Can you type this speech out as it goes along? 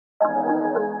I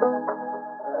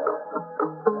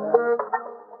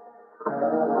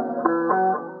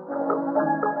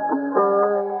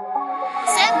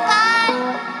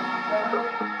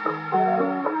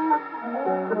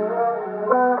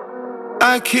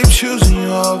keep choosing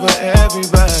you over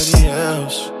everybody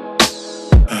else.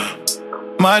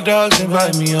 My dogs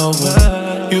invite me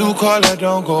over. You call, I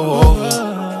don't go over.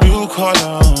 You call,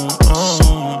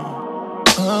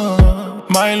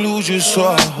 might lose you, so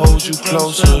I hold you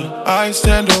closer. I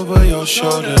stand over your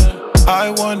shoulder. I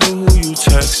wonder who you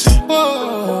texting.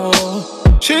 Whoa.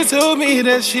 She told me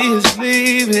that she is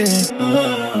leaving,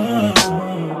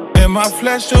 and my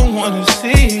flesh don't wanna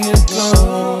see it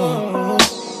go.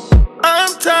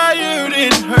 I'm tired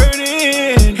and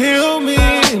hurting. Heal me,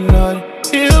 Lord,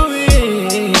 heal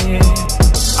me.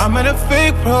 I'm in a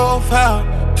fake profile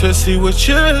to see what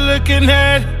you're looking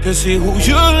at, to see who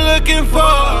you're looking for.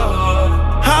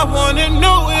 I wanna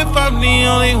know if I'm the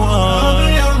only one.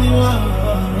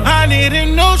 I need to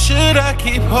know, should I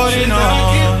keep holding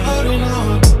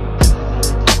on?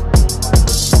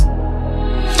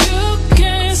 You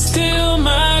can't steal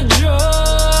my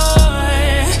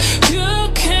joy.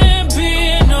 You can't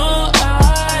be no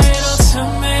idol to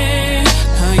me.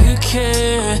 No, you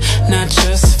can't. Not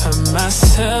just for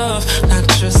myself, not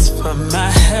just for my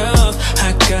health.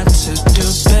 I got to do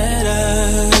better.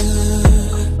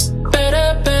 Better,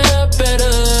 better,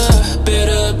 better.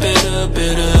 Better, better,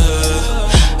 better.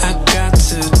 I got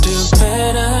to do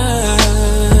better.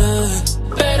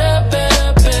 Better, better,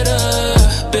 better.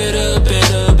 Better,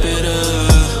 better, better.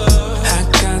 I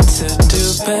got to do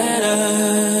better.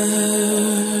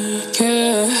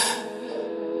 Yeah,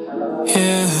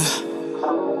 yeah.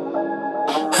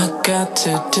 I got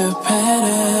to do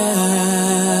better.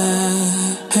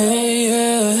 Hey,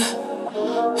 yeah,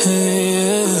 hey,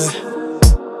 yeah.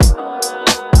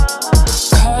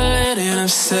 Call it an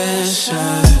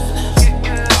obsession.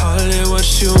 Call it what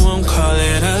you want, call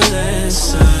it a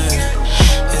lesson.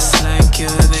 It's like you're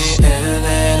the air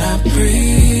that I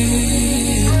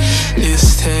breathe. It's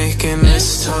taking its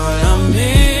toll on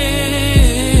me.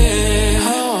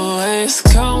 Always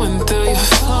going through your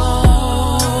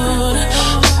phone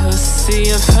to see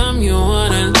if I'm your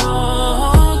one and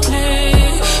only.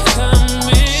 Got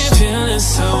me feeling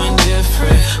so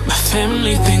indifferent. My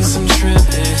family thinks I'm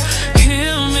tripping.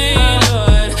 Heal me,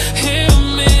 Lord, heal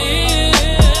me.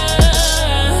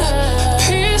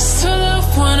 Peace to the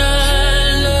one I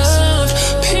love.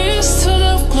 Peace to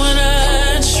the one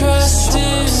I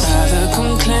trusted. Father,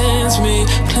 come cleanse me,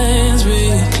 cleanse me,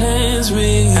 cleanse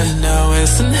me. I know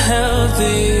it's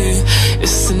unhealthy,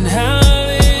 it's unhealthy.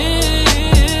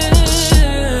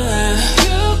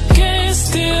 You can't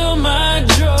steal my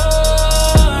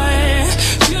joy.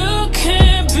 You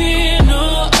can't be no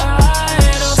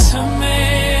idol to me.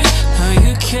 No,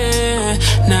 you can't.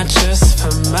 Not just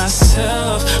for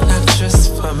myself, not just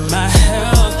for my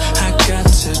health. I got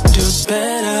to do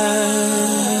better.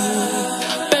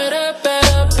 Better,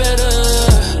 better, better.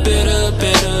 Better,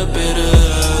 better, better.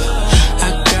 I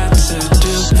got to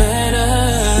do better.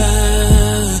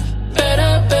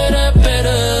 Better, better,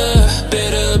 better.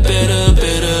 Better, better,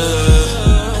 better.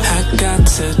 I got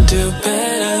to do better.